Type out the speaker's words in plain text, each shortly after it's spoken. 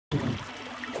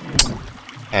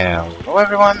Hello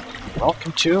everyone,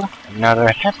 welcome to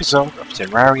another episode of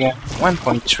Terraria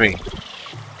 1.3.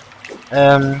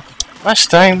 Last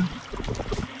time,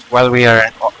 while we are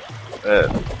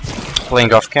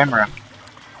playing off camera,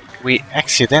 we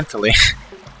accidentally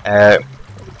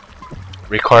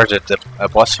recorded a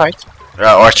boss fight,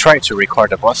 or tried to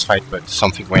record a boss fight, but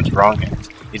something went wrong and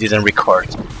it didn't record.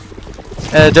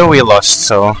 Though we lost,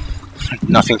 so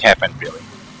nothing happened really.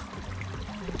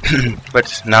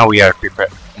 But now we are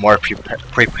more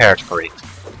prepared for it.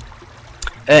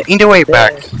 In the way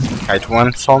back, I'd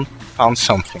once found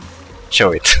something.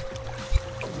 Show it.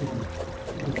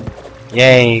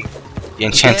 Yay! The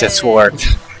enchanted sword.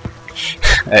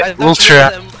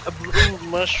 Ultra.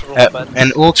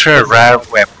 An ultra rare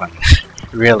weapon.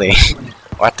 Really?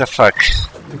 What the fuck?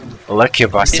 Lucky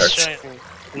bastards.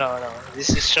 No,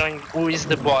 this is showing who is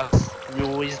the boss,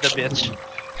 who is the bitch.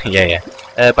 Yeah.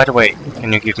 By the way,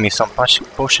 can you give me some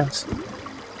potions?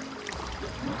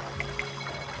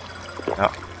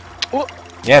 No. Oh.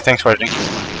 Yeah, thanks for drinking.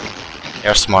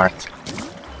 You're smart.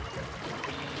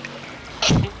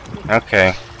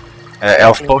 Okay.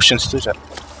 Elf potions too, Jeff.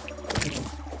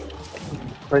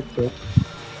 Right there.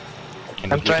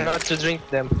 I'm trying not to drink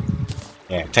them.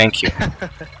 Yeah, thank you.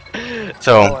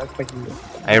 So,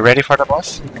 are you ready for the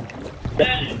boss?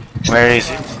 Where is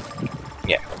it?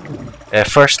 Yeah.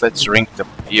 First, let's drink the.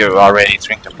 You already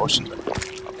drink the potion.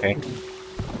 Okay.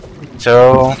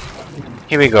 So,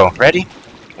 here we go. Ready?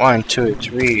 1, 2,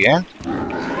 3, and.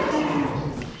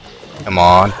 Come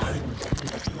on.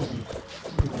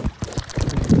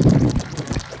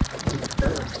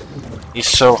 He's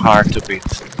so hard to beat.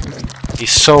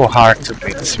 He's so hard to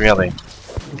beat, really.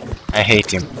 I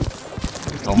hate him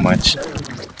so much.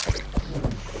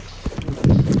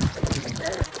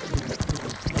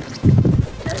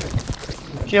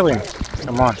 Kill him.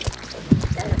 Come on.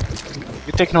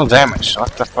 You take no damage.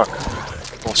 What the fuck?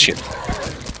 Bullshit.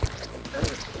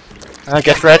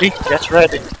 Get ready. Get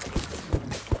ready.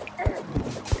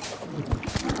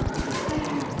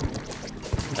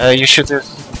 You should do.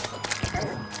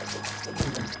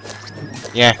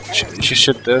 Yeah, she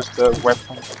should do the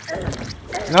weapon.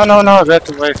 No, get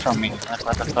away from me.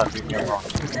 What the fuck? Leave me alone.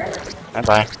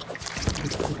 Bye.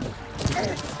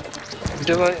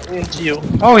 Into you.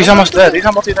 Oh, he's almost dead. He's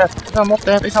almost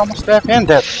dead. He's almost dead. And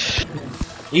dead.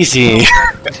 Easy,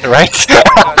 right?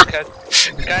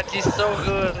 God is so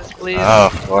good, please. Oh,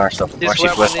 of course.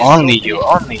 It was only you.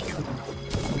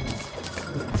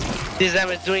 This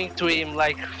damage doing to him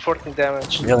like 14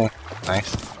 damage. Really?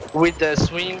 Nice. With the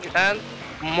swing and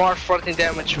more 14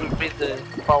 damage with the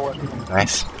power.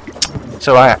 Nice.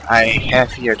 So I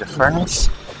have here the furnace.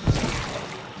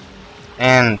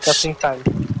 And Cutting time.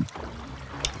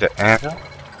 the anvil.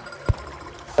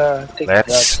 Take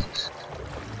Let's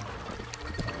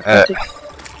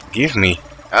give me.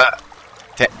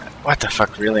 What the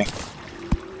fuck, really?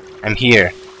 I'm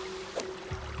here.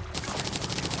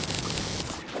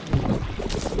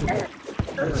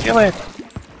 Kill it.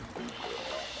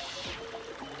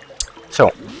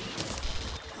 So,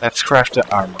 let's craft the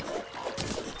armor.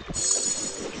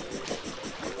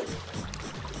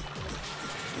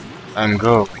 I'm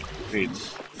going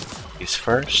with this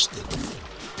first.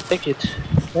 Take it.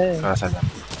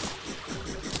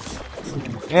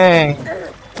 Yay!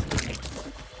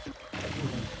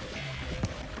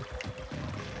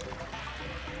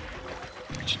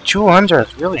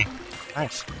 200, really?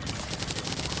 Nice.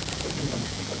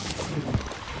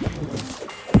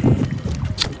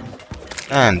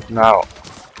 And now.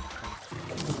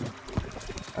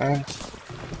 And.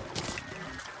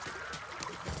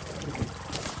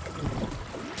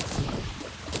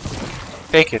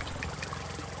 Take it.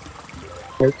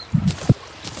 Yes.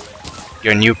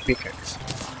 Your new pickaxe.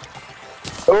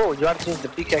 Oh, you are doing the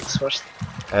pickaxe first.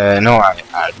 No,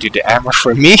 I'll do the armor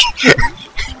for me.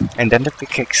 And then the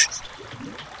pickaxe.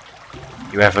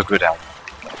 You have a good armor.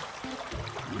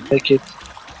 Take it.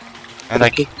 And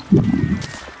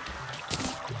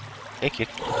Take it.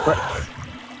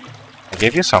 I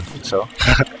gave you something, so.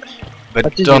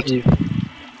 But don't.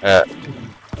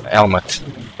 Helmet.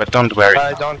 But don't wear it.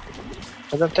 I don't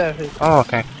have it. Oh,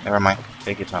 okay. Never mind.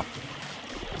 Take it now.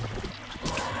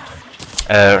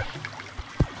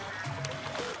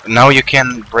 Now you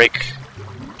can break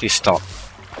this stone.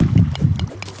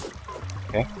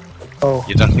 Okay? Oh.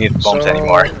 You don't need bombs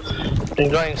anymore. I'm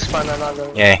going to spawn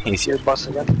another easier. boss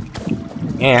again.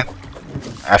 Yeah.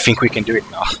 I think we can do it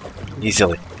now.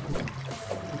 Easily.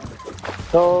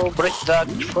 So break that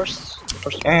first.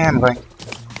 Yeah, I'm going.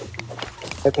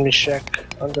 Let me check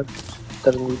on the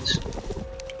needs.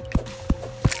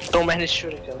 So many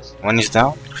shurikens. One is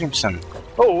down. Crimson.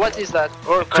 Oh, what is that?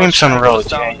 Or Crimson Road.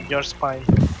 down Yeah. your spine.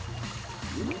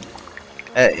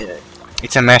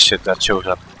 It's a message that shows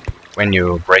up when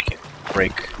you break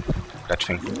that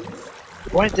thing.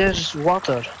 Why there's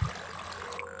water?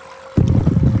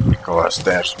 Because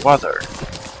there's water.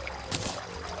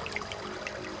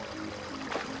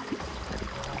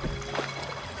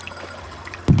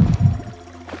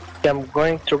 I'm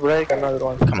going to break another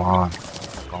one. Come on.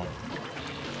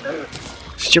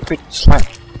 Stupid slime.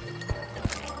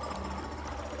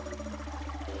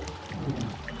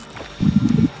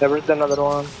 There is another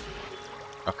one.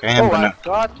 Okay, I'm gonna. I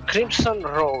got Crimson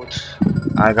Road.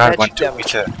 I got Magic one too.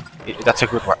 damage. That's a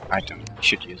good item. You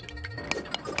should use it.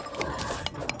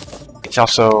 It's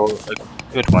also a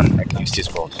good one against this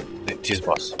boss.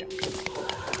 Yeah.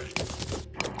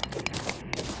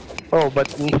 Oh, but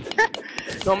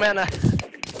no mana.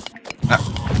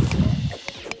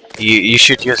 You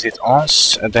should use it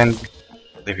once and then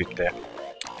leave it there.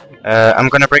 I'm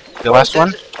gonna break the last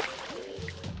one.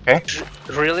 Okay.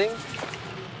 Really?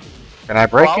 Can I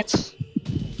break Clouds?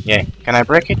 it? Yeah. Can I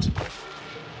break it?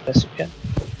 Yes, you can.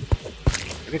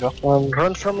 Here we go.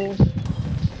 Run from him.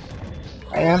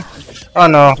 I am. Oh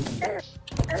no.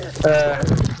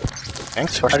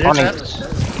 Thanks for Are you spawning.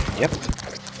 trapped? Yep.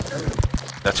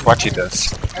 That's what he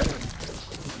does.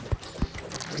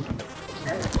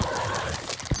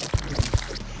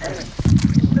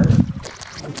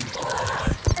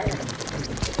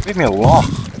 Leave me alone,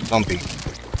 zombie.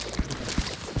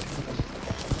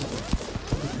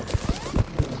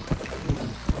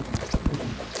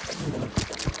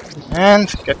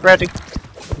 And get ready.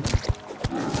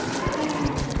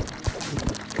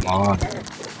 Come on.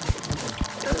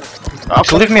 Oh,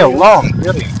 leave me alone,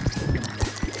 really.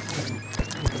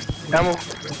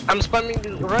 I'm spamming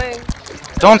the rain.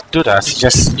 Don't do that,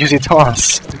 just use it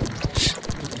once.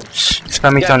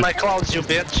 Spam it Get on. my clouds, you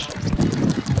bitch.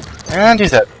 And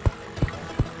use that.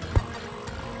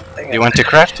 Do you want to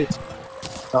craft it?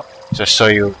 No. Just so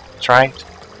you try it?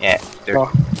 Yeah, do No.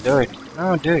 it. Do it.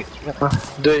 No, do it. Really.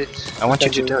 Do it. I want you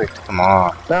to do it. Come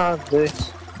on. No, do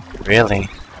it. Really?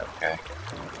 Okay.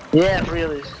 Yeah,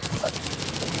 really.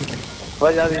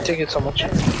 Why are you taking so much?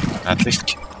 At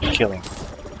least kill him.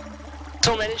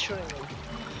 So many shuriken.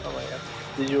 Oh my god.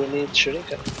 Do you need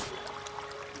shuriken?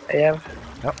 I have.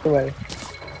 Nope. Too many.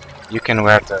 You can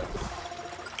wear the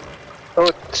Oh,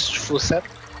 it's full set.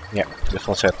 the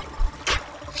full set.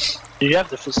 Do you have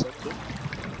the full set too?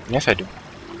 Yes, I do.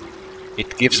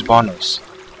 It gives bonus.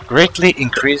 Greatly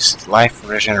increased life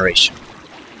regeneration.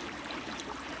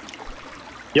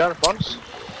 Your bonus?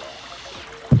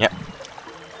 Yeah.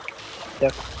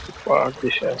 Yep. For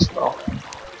defense now.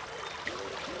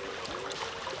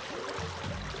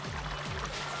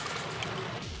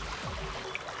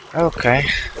 Okay,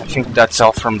 I think that's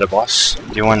all from the boss.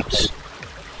 Do you want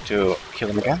to kill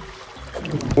him again?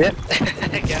 Yep.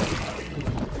 Again.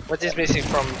 What is missing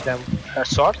from them? A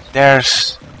sword?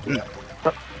 There's...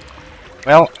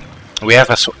 Well, we have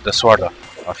the sword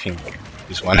of him.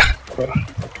 This one.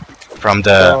 From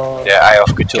the Eye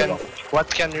of Cthulhu. What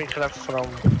can we craft from?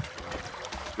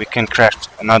 We can craft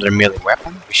another melee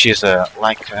weapon, which is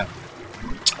like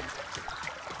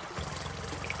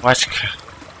what?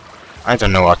 I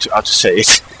don't know how to say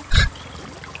it.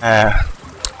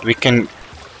 We can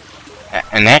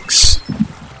an axe,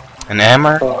 an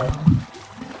hammer,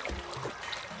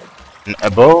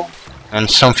 a bow, and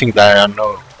something that I don't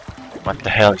know what the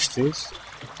hell is this.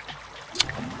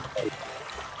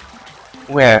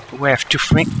 We have two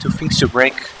things to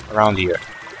break around here.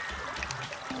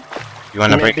 You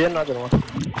wanna break? Maybe another one.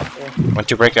 Yeah. Want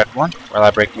to break that one while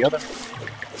I break the other?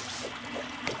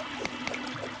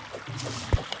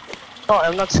 Oh,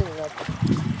 I'm not seeing that.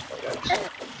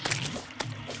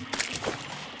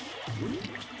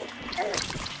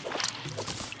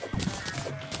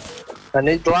 I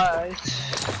need light.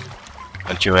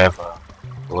 Don't you have a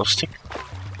glow stick?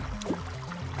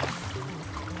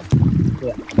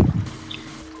 Yeah.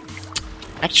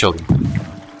 Actually,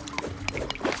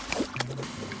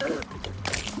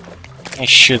 I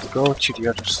should go to the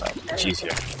other side. It's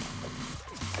easier.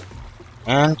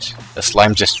 And the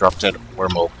slime just dropped a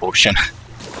wormhole potion.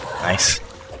 Nice.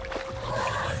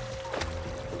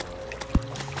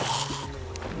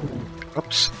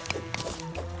 Oops.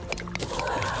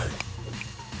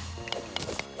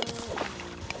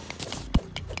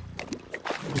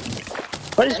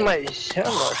 What is my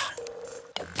hammer?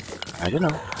 I don't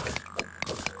know.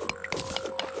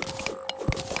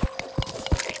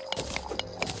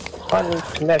 One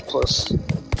necklace.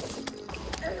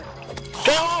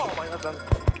 Oh my god!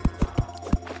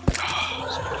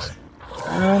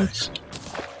 And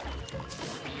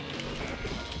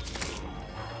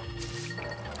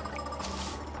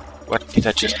What did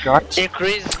I just got?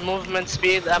 Increase movement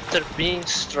speed after being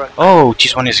struck. Oh,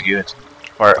 this one is good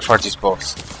for this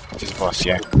boss. This boss,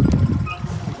 yeah.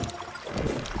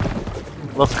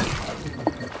 Look,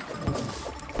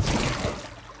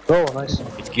 Oh, nice.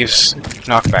 it gives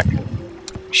knockback.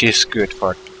 She's good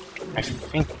for. I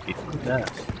think it does.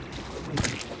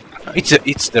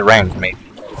 It's the rank maybe.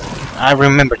 I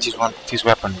remember this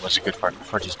weapon was good for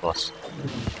this boss.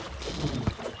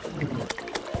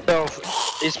 So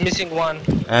it's missing one.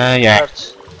 Yeah.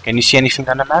 Part. Can you see anything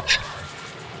on the map?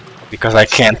 Because I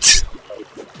can't.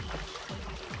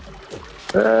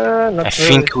 Not I really.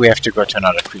 think we have to go to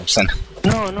another Crimson.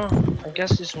 No. I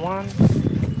guess it's one.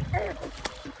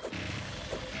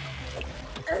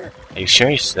 Are you sure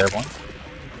it's that one?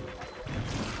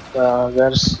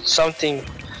 There's something.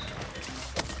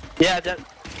 Yeah, that.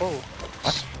 Oh.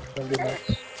 What? Maybe not.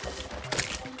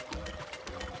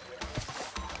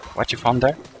 What you found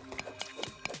there?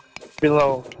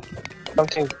 Below.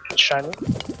 Something shiny.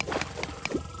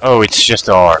 Oh, it's just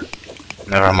the ore.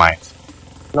 Never mind.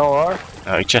 No ore.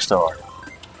 No, it's just the ore.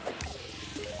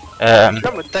 No,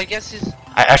 but I guess it's.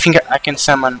 I think I can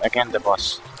summon again the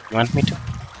boss. You want me to?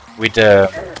 With the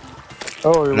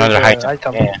another with the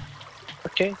item. Yeah.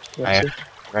 Okay. I Let's see. have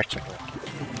virtual.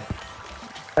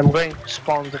 I'm going to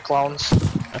spawn the clowns.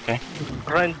 Okay.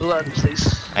 Rain blood, please.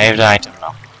 I have the item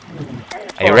now.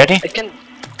 Are you Oh, ready? I can. Are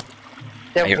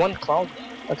Have you- one cloud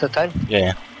at a time.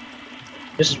 Yeah.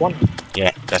 Just one.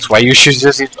 Yeah. That's why you should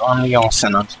use it only once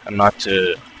and not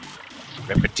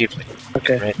repetitively.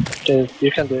 Okay. Right. Okay,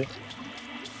 you can do it.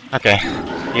 Okay.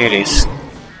 Here it is.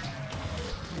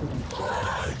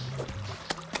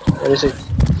 Where is it?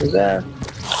 Is there?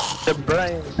 The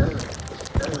brain.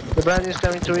 The brain is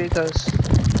coming to eat us.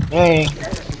 Yay.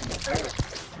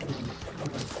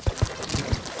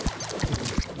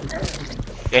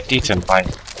 Get eaten by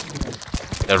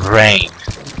the rain.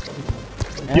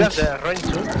 You have the rain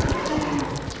too?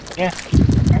 Yeah.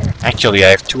 Actually, I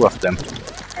have two of them.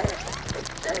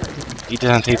 He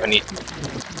doesn't even eat me.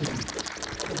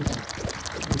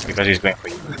 Because he's going for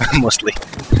you, mostly.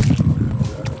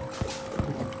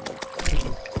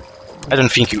 I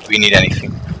don't think we need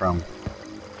anything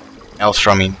else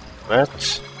from him,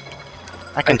 but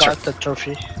I can got the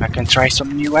trophy. I can try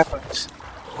some new weapons.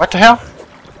 What the hell?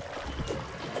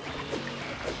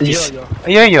 The This- yo-yo. A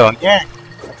yo-yo, yeah.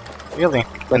 Really?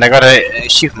 And I got an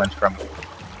achievement from it.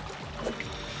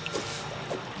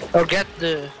 Or get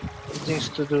the things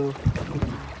to do.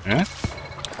 Hmm?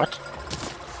 What?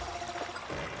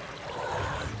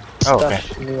 Oh, okay.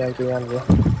 Stuff near the anvil.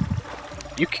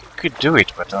 You could do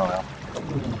it, but oh well.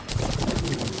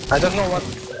 I don't know what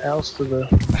else to do.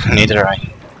 Neither I.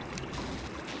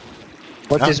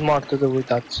 What No. is more to do with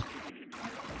that?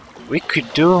 We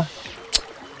could do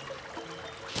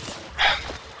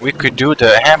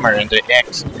the hammer and the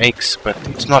axe, but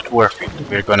it's not worth it.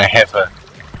 We're gonna have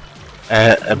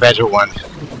a better one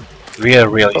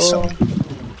really soon.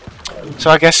 So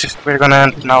I guess we're gonna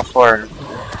hunt now for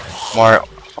more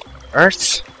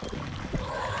earths.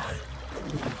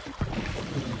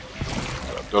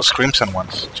 Those crimson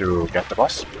ones to get the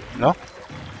boss. No?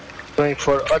 Going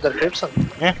for other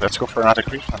crimson. Yeah, let's go for another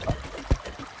crimson.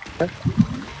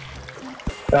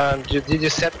 Did you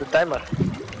set the timer?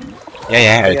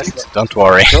 Yeah, I Yes, did. Don't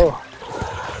worry. Oh.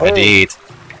 I did.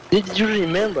 Did you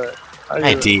remember? Are I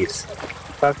you did.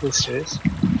 fucking serious?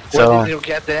 So- Where did you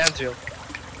get the anvil?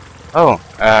 Oh,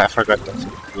 I forgot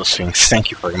those things.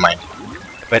 Thank you for reminding me.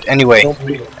 But anyway,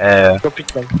 Go pick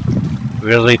them.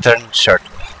 we'll return shortly.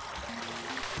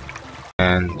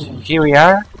 And here we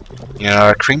are, in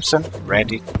our Crimson,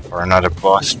 ready for another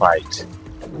boss fight.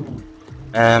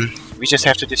 We just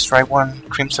have to destroy one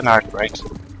Crimson Heart, right?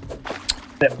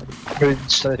 Do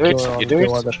it, you do it.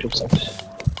 Other crimson.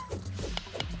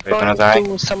 We're gonna die.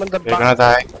 To summon the We're gonna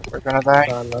die. We're gonna die.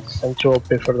 I'm too OP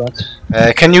for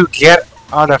that. Can you get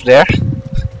out of there?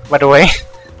 By the way,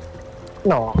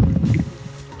 No.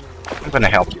 I'm gonna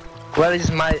help you. Where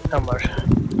is my hammer?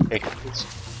 Hey,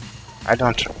 I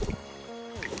don't.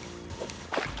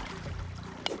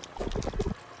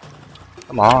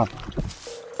 Come on.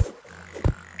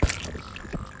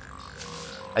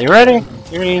 Are you ready?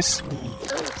 Here he is.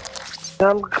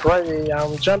 I'm ready,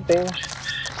 I'm jumping.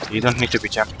 You don't need to be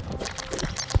jumping.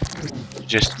 You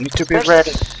just need to be First,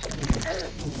 ready.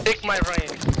 Take my rain.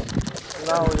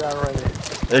 Now we are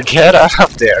ready. Get out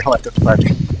of there, what the fuck?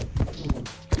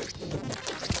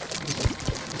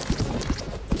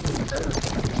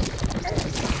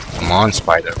 Come on,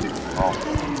 spider. Oh.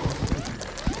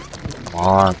 Come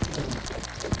on.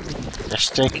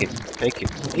 Just take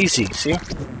it. Easy, see?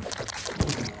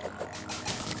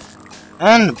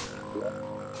 And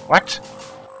What?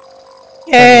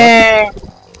 Yay!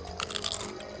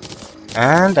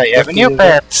 And I have a new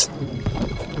pet.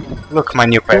 Look, my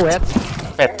new pet.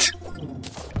 Pet.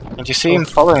 Can't you see him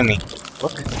following me?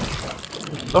 Look.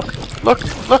 Look.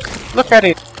 Look. Look. Look at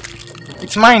it.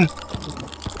 It's mine.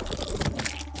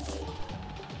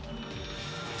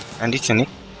 And it's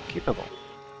unkeepable.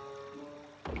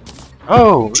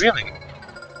 Oh, really?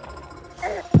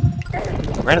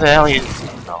 Where the hell is it?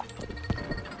 Oh.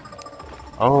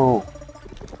 Oh.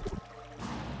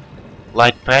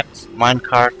 Light pet,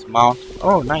 minecart, mount.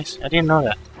 Oh, nice. I didn't know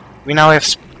that. We now have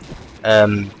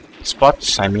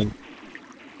spots, I mean,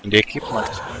 in the equipment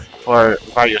for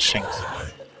various things.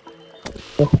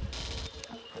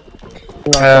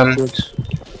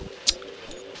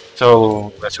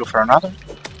 So let's go for another.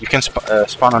 You can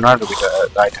spawn another with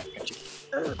the item, can't you?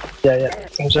 Yeah.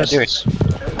 I'm just do it.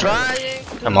 trying.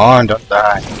 Come on, don't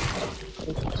die.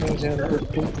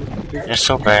 You're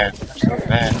so bad. You're so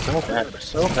bad. So bad.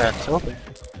 So bad. So bad.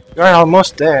 You're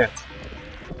almost dead.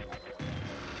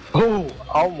 Oh,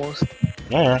 almost.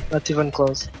 Yeah. Not even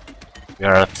close. We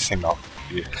are at the same level.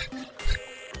 Yeah.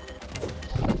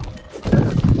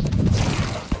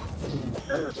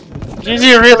 Did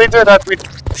you really do that with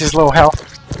his low health?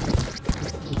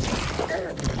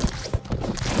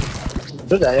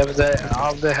 Dude, I have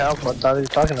all the health. What are you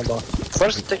talking about?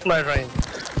 First, take my rain.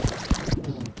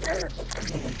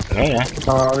 Yeah.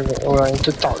 We're going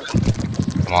to talk.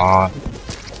 Come on.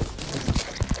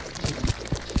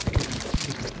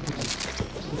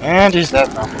 And he's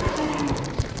dead now.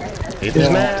 He's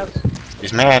mad.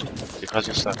 He's mad because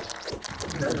you suck.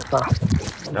 Ah.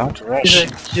 Don't rush. He's a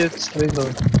cute little.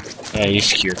 Yeah,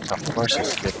 he's cute. Of course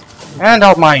he's cute. And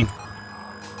all mine.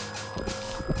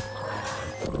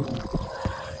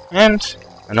 And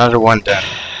another one done.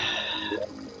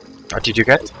 What did you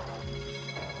get?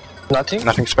 Nothing?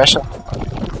 Nothing special?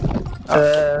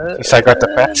 Since I got the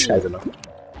pet, I don't know.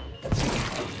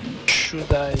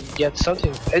 Should I get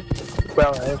something?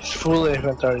 Well, I have full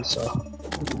inventory, so...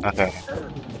 Okay.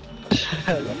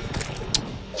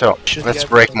 So, let's get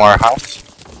break some. more hearts.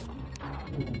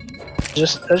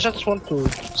 I just want to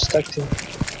stack things.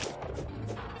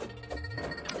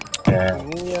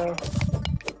 Yeah.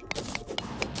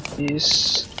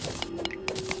 This...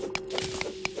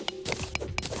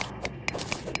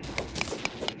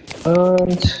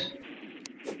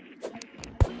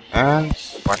 And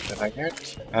what did I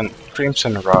get? And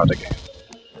Crimson Rod again.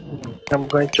 I'm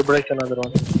going to break another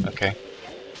one. Okay.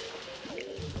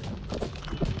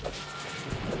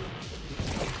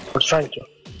 We're trying to.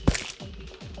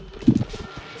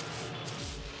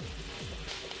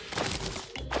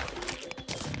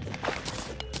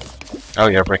 Oh,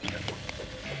 you're breaking it.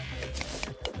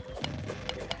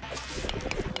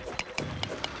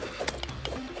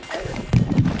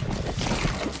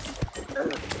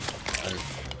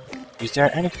 Is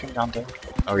there anything down there?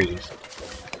 Oh, it is.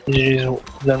 This is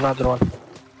another one.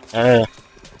 And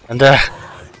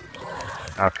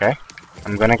okay.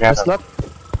 I'm gonna get That's not...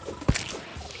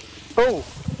 Oh!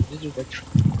 Did you get...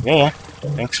 Yeah.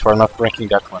 Thanks for not breaking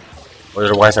that one.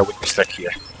 Otherwise I would be stuck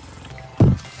here.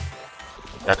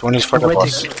 That one is for the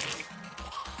boss.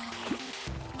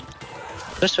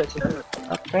 Just waiting.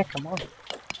 Okay, come on.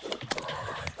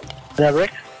 Can I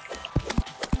break?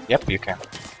 Yep, you can.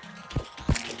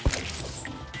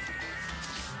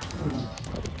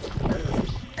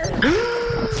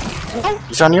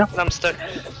 He's on you? I'm stuck.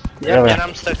 Yeah, Really? and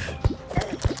I'm stuck.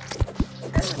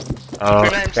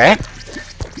 Okay.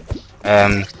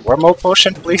 Wormhole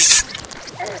potion, please.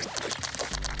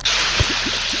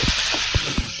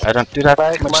 I don't do that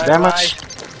much damage.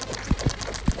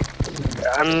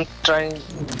 I'm trying.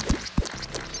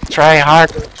 Try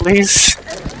harder, please.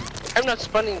 I'm not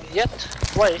spawning yet.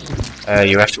 Why?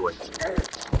 You have to wait.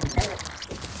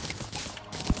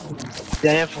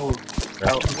 Yeah, I have to.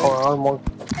 Or almost.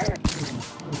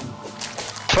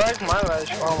 Try my life.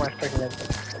 Oh my freaking.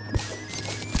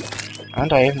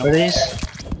 And I have no. Please.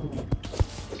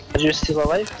 Are you still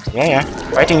alive? Yeah.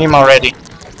 Fighting him already.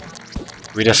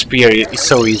 With a spear, it's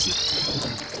so easy.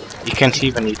 You can't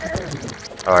even eat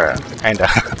it. Or, kinda.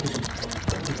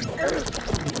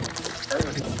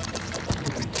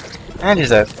 And is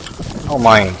that? Oh,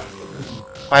 mine.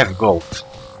 5 gold.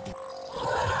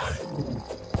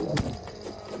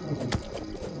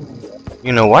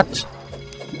 You know what?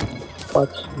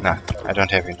 What? Nah, I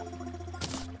don't have enough.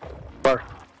 What?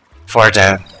 For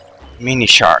the mini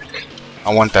shark.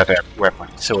 I want that weapon.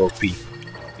 It's so OP.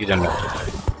 You don't know.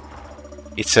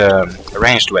 It's a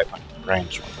ranged weapon.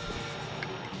 Ranged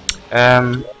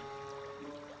one.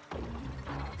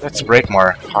 Let's break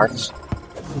more hearts.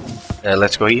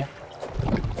 Let's go here.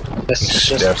 That's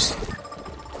just There's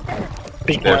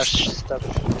big there's- rush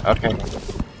stuff. okay.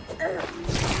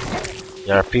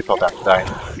 There are people that die.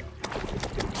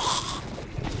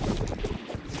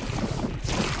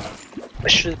 I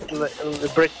should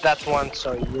break that one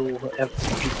so you have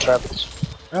to be trapped.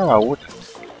 No, I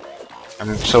wouldn't.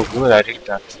 I'm so good at it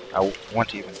that I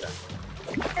won't even die.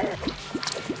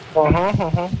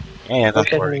 Yeah, don't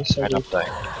Look at worry. me, so I don't die.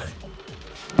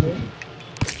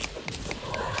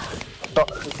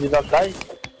 You don't die?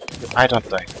 I don't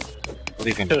die.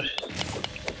 Believe in me.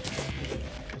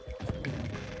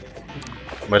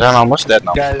 But I'm almost dead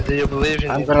now. Guys, do you believe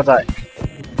in I'm it? gonna die.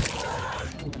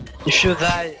 If you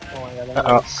die, oh my god,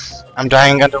 Uh-oh. I'm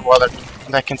dying underwater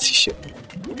and I can see shit.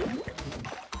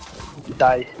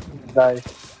 die,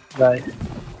 die.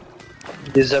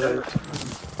 Deserve it.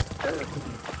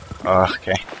 Oh,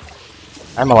 okay.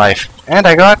 I'm alive. And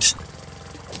I got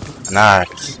an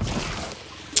axe.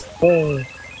 Hey.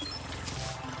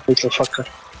 Little fucker.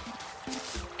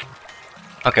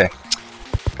 Okay.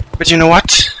 But you know what?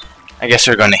 I guess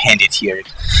we're gonna end it here.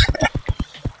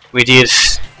 We did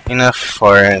enough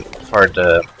for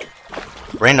the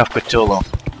Reign of Cthulhu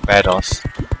battles.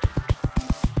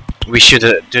 We should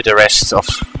do the rest of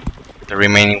the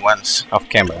remaining ones off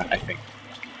camera, I think.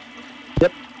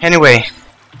 Yep. Anyway,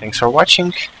 thanks for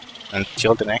watching.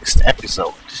 Until the next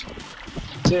episode.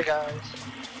 See you guys.